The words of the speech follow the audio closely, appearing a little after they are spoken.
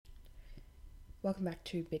Welcome back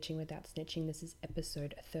to Bitching Without Snitching. This is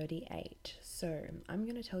episode 38. So, I'm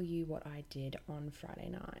going to tell you what I did on Friday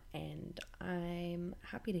night, and I'm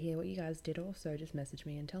happy to hear what you guys did also. Just message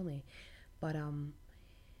me and tell me. But,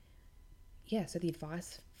 yeah, so the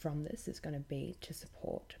advice from this is going to be to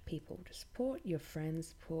support people, to support your friends,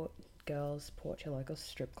 support girls, support your local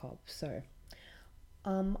strip club. So,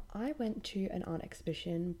 I went to an art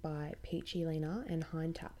exhibition by Peachy Lena and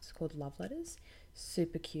Hein Tap. It's called Love Letters.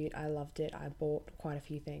 Super cute. I loved it. I bought quite a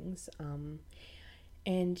few things.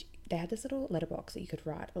 And they had this little letterbox that you could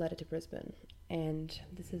write a letter to Brisbane. And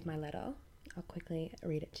this is my letter. I'll quickly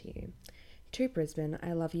read it to you. To Brisbane,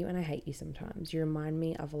 I love you and I hate you sometimes. You remind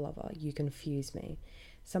me of a lover. You confuse me.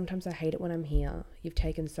 Sometimes I hate it when I'm here. You've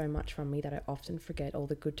taken so much from me that I often forget all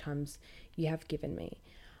the good times you have given me.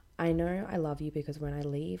 I know I love you because when I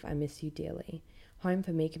leave, I miss you dearly. Home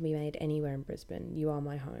for me can be made anywhere in Brisbane. You are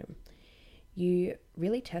my home. You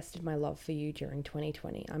really tested my love for you during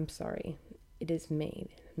 2020. I'm sorry. It is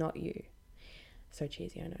me, not you. So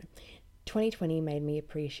cheesy, I know. 2020 made me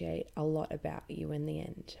appreciate a lot about you in the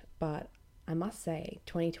end, but I must say,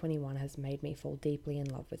 2021 has made me fall deeply in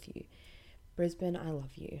love with you. Brisbane, I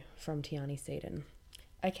love you. From Tiani Seaton.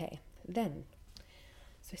 Okay, then.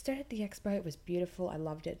 So I stayed at the expo. It was beautiful. I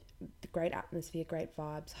loved it. The great atmosphere, great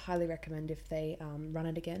vibes. Highly recommend if they run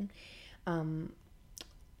it again.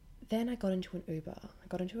 Then I got into an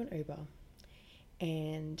Uber.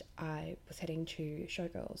 And I was heading to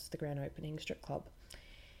Showgirls, the grand opening strip club.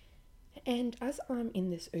 And as I'm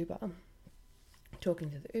in this Uber,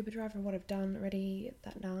 talking to the Uber driver, what I've done already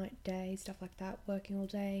that night, day, stuff like that, working all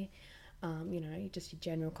day, just your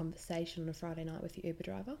general conversation on a Friday night with the Uber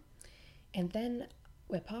driver. And then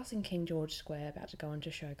we're passing King George Square, about to go into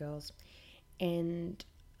Showgirls, and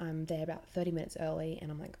I'm there about 30 minutes early,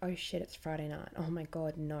 and I'm like, oh shit, it's Friday night. Oh my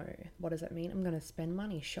god, no. What does that mean? I'm going to spend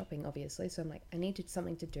money shopping, obviously. So I'm like, I need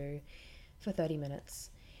something to do for 30 minutes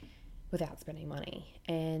without spending money.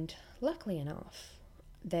 And luckily enough,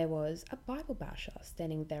 there was a Bible basher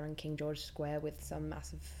standing there in King George Square with some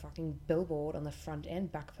massive fucking billboard on the front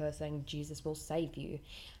and back of her saying, Jesus will save you,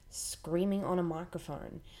 screaming on a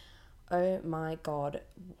microphone. Oh my god,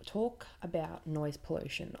 talk about noise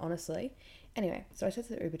pollution, honestly. Anyway, so I said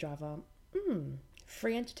to the Uber driver,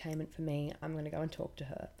 free entertainment for me, I'm going to go and talk to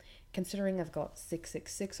her. Considering I've got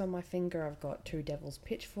 666 on my finger, I've got two devil's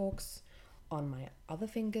pitchforks on my other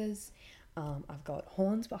fingers, I've got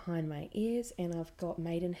horns behind my ears, and I've got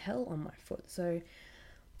Made in Hell on my foot. So,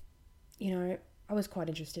 I was quite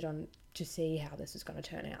interested to see how this was going to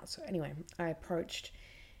turn out. So anyway, I approached.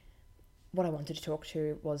 What I wanted to talk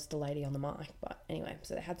to was the lady on the mic, but anyway,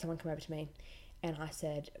 so they had someone come over to me, and I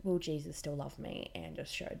said, will Jesus still love me? And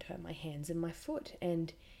just showed her my hands and my foot,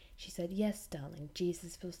 and she said, yes, darling,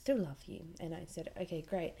 Jesus will still love you. And I said, okay,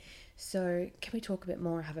 great. So can we talk a bit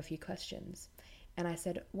more? I have a few questions. And I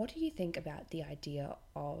said, what do you think about the idea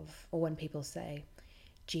of, or when people say,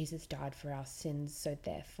 Jesus died for our sins, so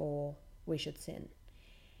therefore we should sin?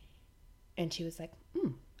 And she was like,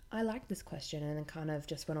 I like this question, and then kind of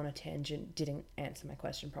just went on a tangent, didn't answer my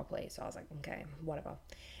question properly. So I was like, okay, whatever.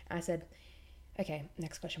 And I said, okay,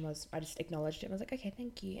 next question was, I just acknowledged it. I was like, okay,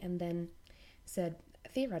 thank you. And then said,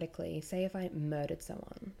 theoretically, say if I murdered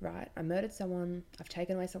someone, right? I murdered someone, I've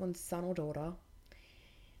taken away someone's son or daughter,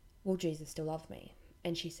 will Jesus still love me?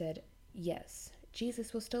 And she said, yes,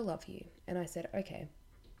 Jesus will still love you. And I said, okay.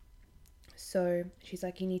 So she's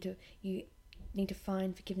like, you need to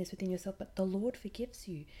find forgiveness within yourself, but the Lord forgives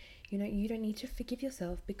you. You don't need to forgive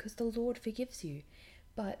yourself because the Lord forgives you.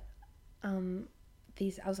 But I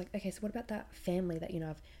was like, okay, so what about that family that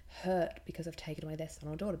I've hurt because I've taken away their son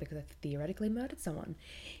or daughter because I've theoretically murdered someone?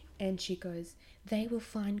 And she goes, they will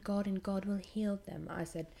find God and God will heal them. I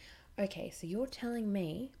said, okay, so you're telling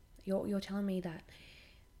me that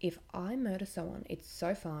if I murder someone, it's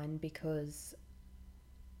so fine because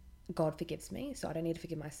God forgives me, so I don't need to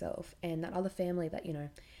forgive myself. And that other family that,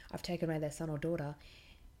 I've taken away their son or daughter,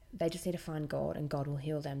 they just need to find God and God will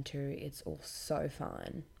heal them too. It's all so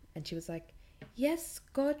fine. And she was like, yes,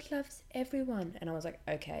 God loves everyone. And I was like,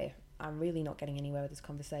 okay, I'm really not getting anywhere with this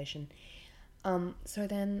conversation. So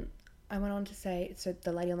then I went on to say, so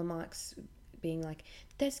the lady on the mic's being like,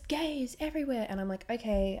 there's gays everywhere. And I'm like,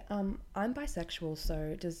 okay, I'm bisexual,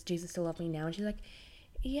 so does Jesus still love me now? And she's like,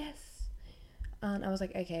 yes. And I was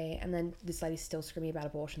like, okay. And then this lady's still screaming about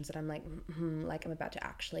abortions, and I'm like, like I'm about to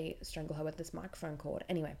actually strangle her with this microphone cord.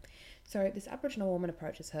 Anyway, so this Aboriginal woman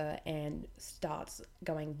approaches her and starts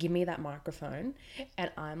going, give me that microphone. And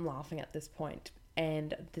I'm laughing at this point.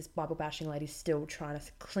 And this Bible bashing lady's still trying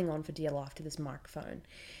to cling on for dear life to this microphone.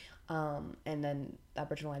 And then the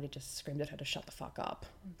Aboriginal lady just screamed at her to shut the fuck up.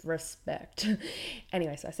 Respect.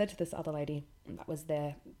 Anyway, so I said to this other lady that was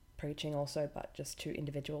there preaching also, but just to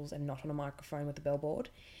individuals and not on a microphone with a billboard.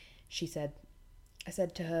 I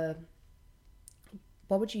said to her,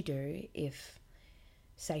 what would you do if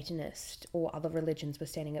Satanists or other religions were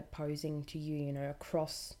standing opposing to you, you know,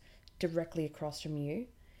 directly across from you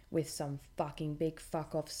with some fucking big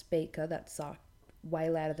fuck off speaker that's way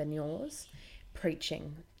louder than yours,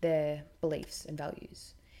 preaching their beliefs and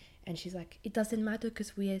values? And she's like, it doesn't matter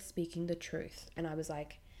because we are speaking the truth. And I was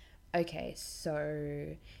like, okay, so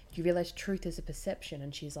do you realize truth is a perception?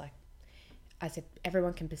 And she's like, I said,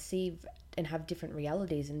 everyone can perceive and have different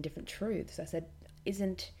realities and different truths. I said,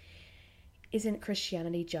 isn't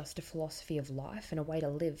Christianity just a philosophy of life and a way to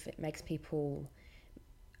live?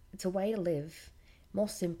 It's a way to live more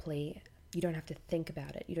simply. You don't have to think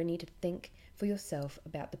about it. You don't need to think for yourself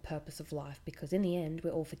about the purpose of life, because in the end,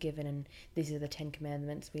 we're all forgiven and these are the 10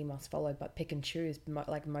 commandments we must follow, but pick and choose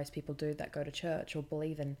like most people do that go to church or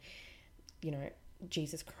believe in, you know,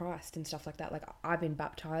 Jesus Christ and stuff like that. Like, I've been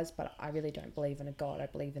baptized, but I really don't believe in a God. I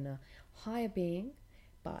believe in a higher being,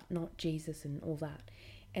 but not Jesus and all that.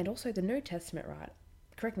 And also the New Testament, right?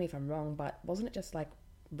 Correct me if I'm wrong, but wasn't it just like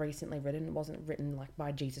recently written? It wasn't written like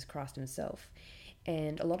by Jesus Christ himself.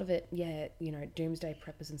 And a lot of it, yeah, you know, doomsday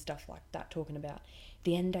preppers and stuff like that, talking about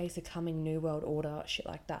the end days are coming, new world order, shit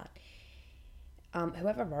like that.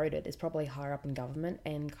 Whoever wrote it is probably higher up in government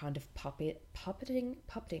and kind of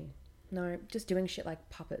puppeting. No, just doing shit like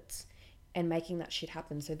puppets and making that shit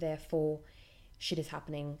happen. So therefore, shit is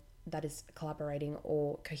happening that is collaborating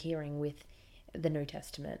or cohering with the New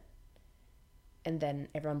Testament. And then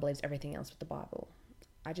everyone believes everything else with the Bible.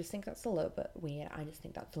 I just think that's a little bit weird. I just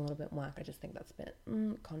think that's a little bit whack. I just think that's a bit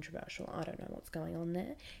controversial. I don't know what's going on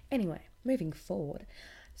there. Anyway, moving forward.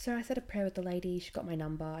 So I said a prayer with the lady. She got my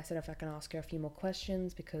number. I said if I can ask her a few more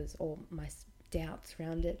questions because all my doubts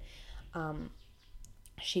around it.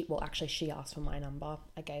 She asked for my number.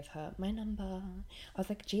 I gave her my number. I was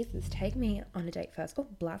like, Jesus, take me on a date first. Oh,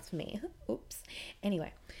 blasphemy. Oops.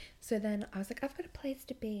 Anyway, so then I was like, I've got a place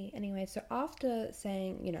to be. Anyway, so after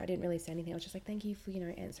saying, you know, I didn't really say anything. I was just like, thank you for, you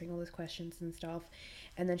know, answering all those questions and stuff.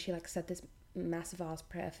 And then she like said this massive ass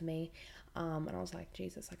prayer for me. And I was like,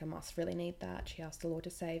 Jesus, like I must really need that. She asked the Lord to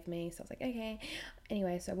save me. So I was like, okay.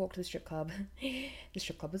 Anyway, so I walked to the strip club. The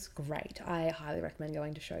strip club was great. I highly recommend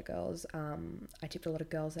going to Showgirls. I tipped a lot of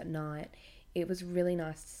girls at night. It was really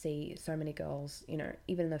nice to see so many girls, you know,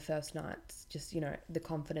 even in the first nights, just, you know, the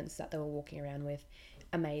confidence that they were walking around with.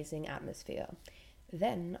 Amazing atmosphere.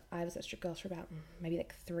 Then I was at strip girls for about maybe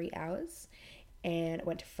like 3 hours. And I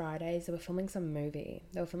went to Fridays. They were filming some movie.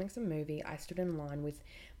 I stood in line with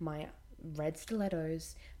my red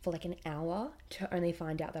stilettos for like an hour to only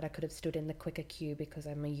find out that I could have stood in the quicker queue because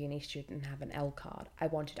I'm a uni student and have an L card. I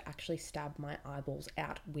wanted to actually stab my eyeballs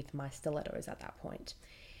out with my stilettos at that point.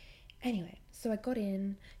 Anyway, so I got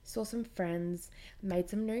in, saw some friends, made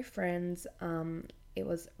some new friends. It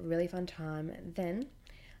was a really fun time. Then,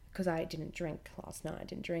 because I didn't drink last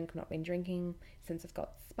night, I've not been drinking since I've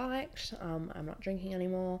got spiked. I'm not drinking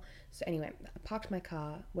anymore. So anyway, I parked my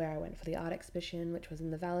car where I went for the art exhibition, which was in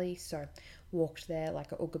the valley. So walked there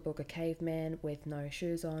like a Ooga Booga caveman with no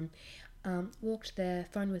shoes on. Walked there,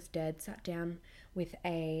 phone was dead, sat down with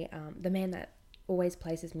the man that always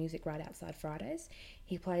plays his music right outside Fridays.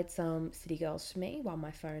 He played some City Girls for me while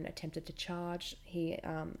my phone attempted to charge. He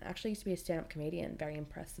actually used to be a stand-up comedian, very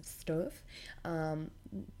impressive stuff.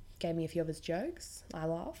 Gave me a few of his jokes. I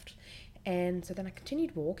laughed. And so then I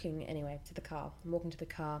continued walking anyway to the car. I'm walking to the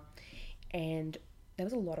car and there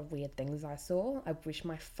was a lot of weird things I saw. I wish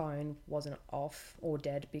my phone wasn't off or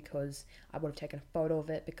dead because I would have taken a photo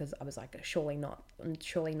of it, because I was like, surely not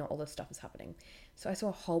all this stuff is happening. So I saw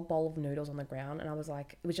a whole bowl of noodles on the ground and I was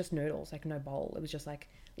like, it was just noodles, like no bowl. It was just like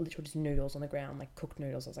literally just noodles on the ground, like cooked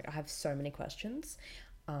noodles. I was like, I have so many questions.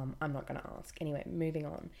 I'm not going to ask. Anyway, moving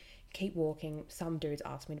on. Keep walking. Some dudes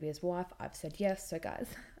asked me to be his wife. I've said yes. So guys,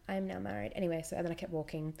 I am now married. Anyway, so and then I kept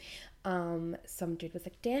walking. Some dude was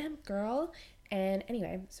like, damn girl. And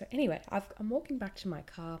anyway, I'm walking back to my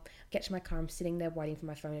car, get to my car, I'm sitting there waiting for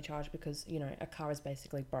my phone to charge because, you know, a car is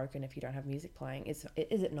basically broken if you don't have music playing. Is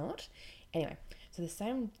it not? Anyway, so the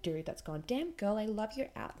same dude that's gone, damn girl, I love your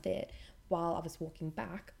outfit, while I was walking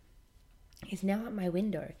back, he's now at my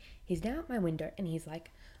window. And he's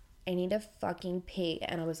like, I need to fucking pee.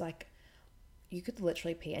 And I was like, you could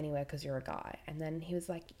literally pee anywhere because you're a guy. And then he was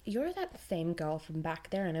like, you're that same girl from back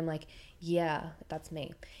there. And I'm like, yeah, that's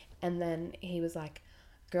me. And then he was like,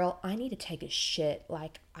 girl, I need to take a shit.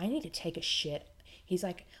 He's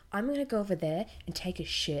like, I'm going to go over there and take a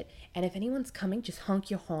shit. And if anyone's coming, just honk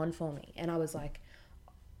your horn for me. And I was like,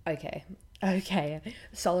 okay,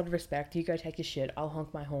 solid respect. You go take a shit. I'll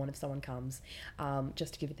honk my horn if someone comes,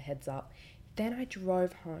 just to give you the heads up. Then I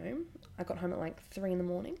drove home. I got home at like 3 in the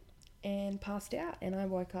morning and passed out. And I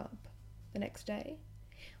woke up the next day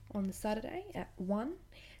on the Saturday at 1,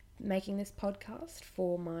 making this podcast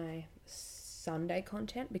for my Sunday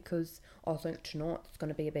content, because I think tonight's going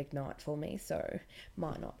to be a big night for me, so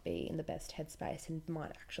might not be in the best headspace and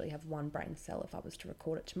might actually have one brain cell if I was to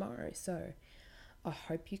record it tomorrow. So I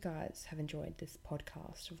hope you guys have enjoyed this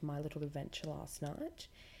podcast of my little adventure last night.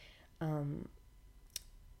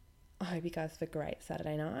 I hope you guys have a great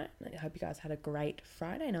Saturday night. I hope you guys had a great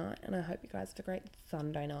Friday night, and I hope you guys have a great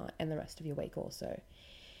Sunday night and the rest of your week also.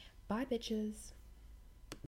 Bye, bitches.